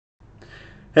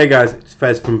Hey guys, it's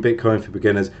Fez from Bitcoin for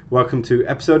Beginners. Welcome to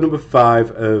episode number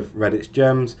 5 of Reddit's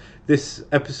Gems. This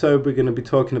episode we're going to be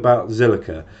talking about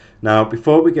Zilliqa. Now,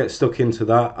 before we get stuck into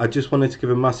that, I just wanted to give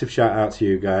a massive shout out to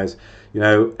you guys. You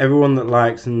know, everyone that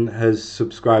likes and has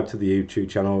subscribed to the YouTube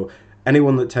channel,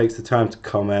 anyone that takes the time to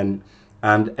comment,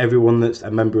 and everyone that's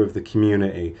a member of the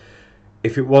community.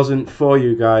 If it wasn't for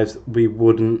you guys, we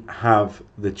wouldn't have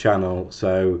the channel.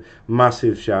 So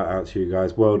massive shout out to you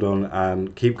guys. Well done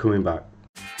and keep coming back.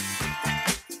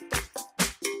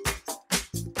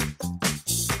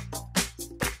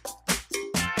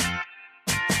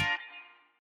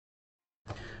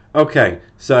 Okay,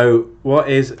 so what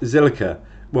is Zilliqa?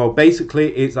 Well,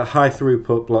 basically it's a high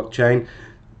throughput blockchain.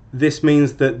 This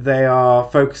means that they are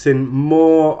focusing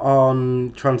more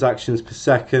on transactions per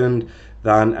second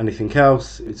than anything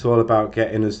else. It's all about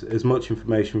getting as much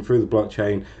information through the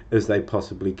blockchain as they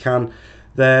possibly can.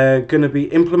 They're going to be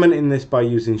implementing this by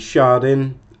using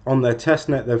Sharding. On their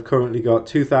testnet, they've currently got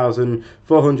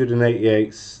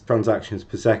 2,488 transactions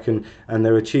per second, and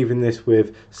they're achieving this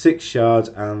with 6 shards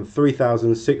and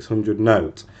 3,600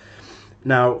 nodes.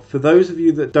 Now, for those of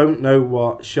you that don't know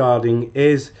what sharding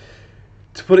is,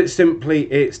 to put it simply,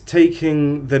 it's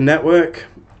taking the network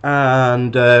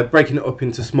and breaking it up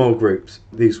into small groups.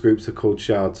 These groups are called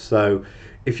shards. So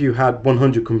if you had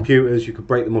 100 computers, you could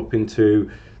break them up into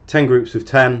 10 groups of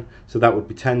 10, so that would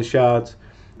be 10 shards.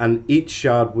 And each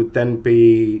shard would then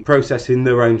be processing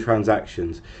their own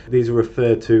transactions. These are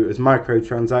referred to as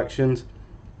microtransactions.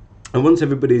 And once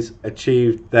everybody's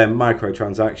achieved their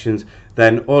microtransactions,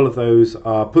 then all of those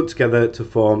are put together to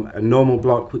form a normal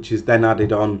block, which is then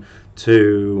added on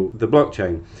to the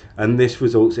blockchain. And this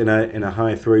results in a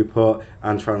high throughput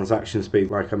and transaction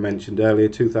speed, like I mentioned earlier,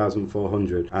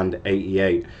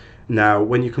 2,488. Now,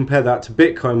 when you compare that to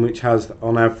Bitcoin, which has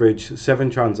on average 7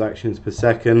 transactions per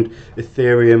second,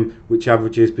 Ethereum, which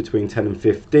averages between 10 and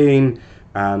 15,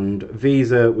 and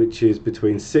Visa, which is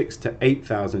between 6,000 to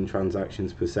 8,000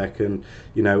 transactions per second,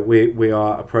 you know, we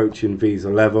are approaching Visa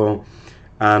level.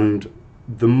 And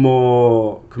the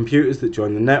more computers that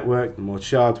join the network, the more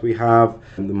shards we have,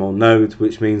 and the more nodes,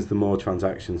 which means the more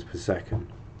transactions per second.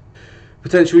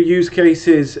 Potential use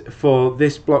cases for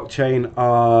this blockchain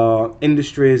are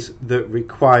industries that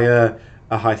require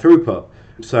a high throughput.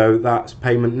 So that's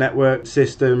payment network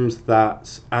systems,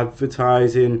 that's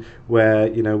advertising, where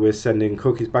we're sending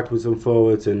cookies backwards and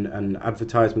forwards, and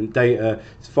advertisement data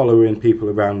is following people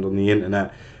around on the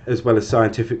internet, as well as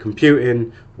scientific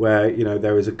computing, where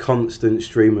there is a constant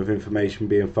stream of information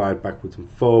being fired backwards and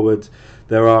forwards.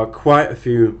 There are quite a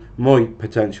few more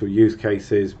potential use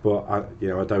cases, but I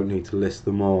don't need to list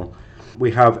them all.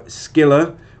 We have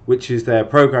Zilliqa, which is their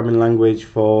programming language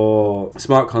for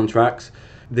smart contracts.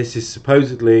 This is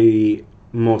supposedly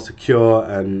more secure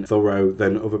and thorough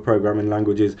than other programming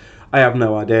languages. I have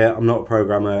no idea. I'm not a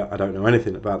programmer. I don't know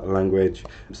anything about the language,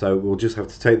 so we'll just have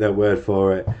to take their word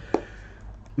for it.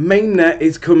 Mainnet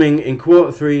is coming in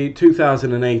Q3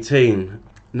 2018.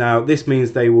 Now, this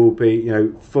means they will be,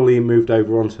 fully moved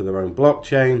over onto their own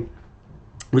blockchain,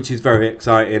 which is very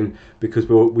exciting because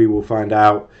we will find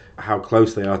out how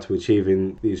close they are to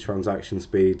achieving these transaction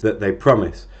speeds that they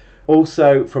promise.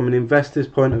 Also, from an investor's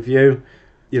point of view,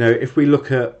 if we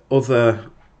look at other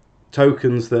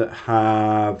tokens that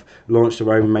have launched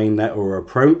their own mainnet or are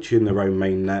approaching their own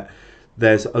mainnet,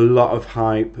 there's a lot of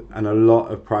hype and a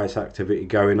lot of price activity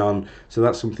going on, so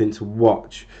that's something to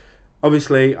watch.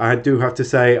 Obviously, I do have to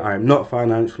say I am not a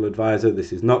financial advisor.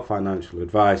 This is not financial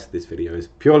advice. This video is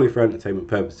purely for entertainment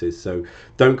purposes, so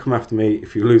don't come after me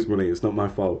if you lose money. It's not my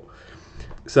fault.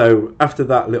 So after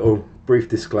that little brief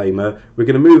disclaimer, we're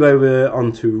going to move over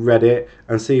onto Reddit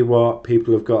and see what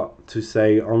people have got to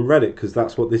say on Reddit, because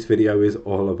that's what this video is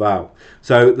all about.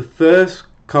 So the first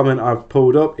comment I've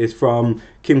pulled up is from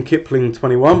Kim Kipling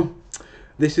 21.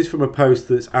 This is from a post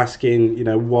that's asking,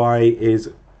 why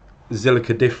is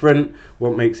Zilliqa different?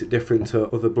 What makes it different to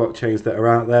other blockchains that are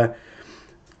out there?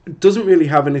 It doesn't really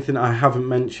have anything I haven't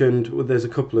mentioned. Well, there's a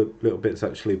couple of little bits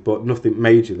actually, but nothing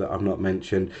major that I've not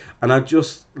mentioned. And I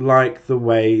just like the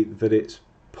way that it's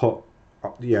put.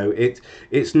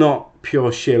 It's not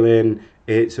pure shilling.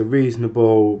 It's a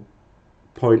reasonable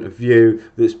point of view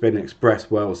that's been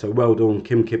expressed well. So well done,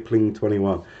 Kim Kipling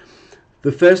 21.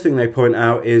 The first thing they point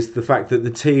out is the fact that the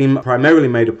team primarily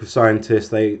made up of scientists.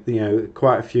 They,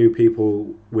 quite a few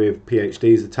people with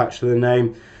PhDs attached to their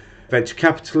name, venture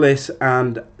capitalists,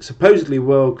 and supposedly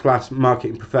world-class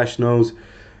marketing professionals.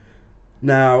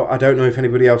 Now, I don't know if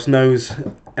anybody else knows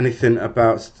anything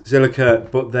about Zilliqa,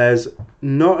 but there's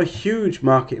not a huge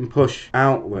marketing push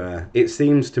out there. It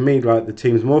seems to me like the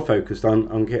team's more focused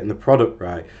on getting the product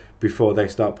right. before they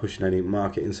start pushing any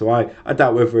marketing. So I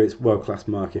doubt whether it's world-class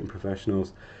marketing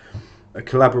professionals. A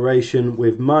collaboration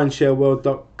with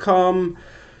mindshareworld.com.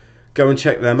 Go and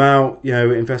check them out, you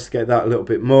know, investigate that a little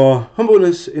bit more.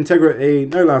 Humbleness, integrity,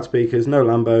 no loudspeakers, no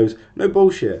Lambos, no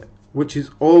bullshit, which is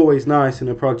always nice in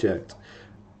a project.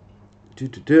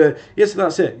 Yes,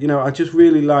 that's it. You know, I just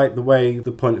really like the way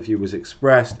the point of view was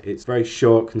expressed. It's very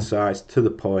short, concise, to the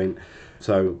point.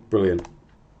 So, brilliant.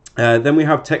 Then we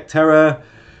have Tech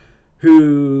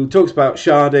who talks about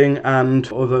sharding and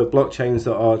other blockchains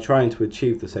that are trying to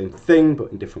achieve the same thing,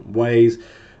 but in different ways.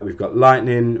 We've got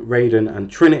Lightning, Raiden, and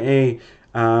Trinity.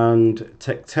 And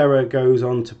Tech goes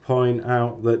on to point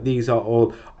out that these are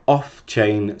all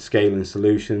off-chain scaling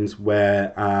solutions,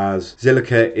 whereas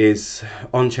Zilliqa is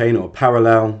on-chain or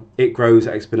parallel. It grows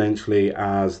exponentially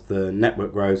as the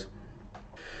network grows.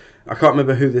 I can't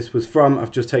remember who this was from.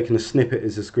 I've just taken a snippet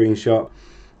as a screenshot.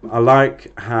 I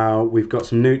like how we've got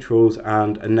some neutrals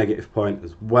and a negative point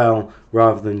as well,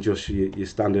 rather than just your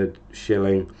standard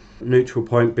shilling. Neutral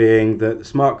point being that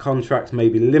smart contracts may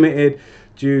be limited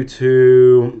due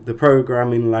to the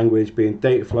programming language being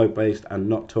data flow based and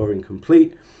not Turing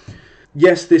complete.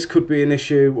 Yes, this could be an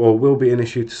issue, or will be an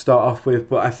issue to start off with,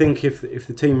 but I think if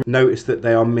the team notice that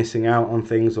they are missing out on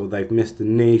things, or they've missed a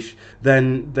niche,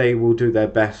 then they will do their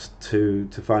best to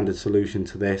find a solution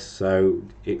to this. So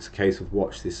it's a case of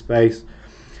watch this space.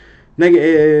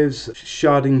 Negatives: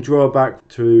 sharding drawback.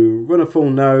 To run a full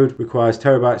node requires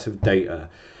terabytes of data.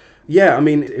 Yeah, I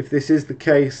mean, if this is the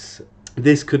case,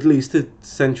 this could lead to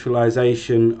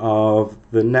centralization of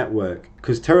the network,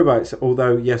 because terabytes,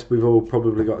 although yes, we've all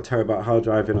probably got a terabyte hard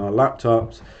drive in our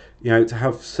laptops, you know, to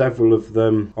have several of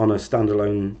them on a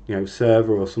standalone, you know,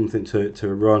 server or something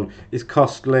to run is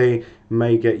costly,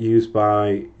 may get used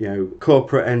by, you know,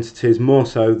 corporate entities more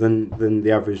so than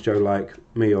the average Joe like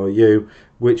me or you,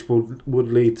 which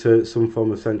would lead to some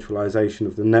form of centralization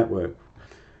of the network.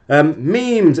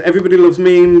 Memes. Everybody loves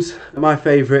memes. My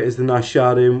favourite is the nice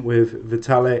sharding with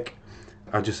Vitalik.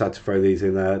 I just had to throw these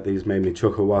in there. These made me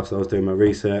chuckle whilst I was doing my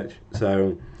research.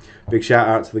 So big shout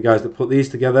out to the guys that put these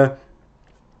together.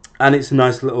 And it's a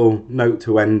nice little note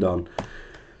to end on.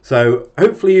 So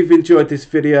hopefully you've enjoyed this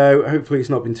video. Hopefully it's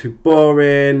not been too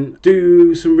boring.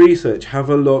 Do some research. Have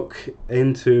a look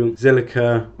into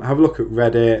Zilliqa. Have a look at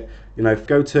Reddit. You know,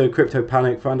 go to Crypto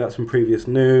Panic, find out some previous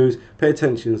news, pay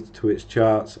attention to its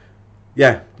charts.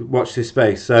 Yeah, watch this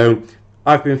space. So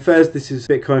I've been Fez. This is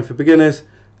Bitcoin for Beginners.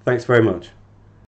 Thanks very much.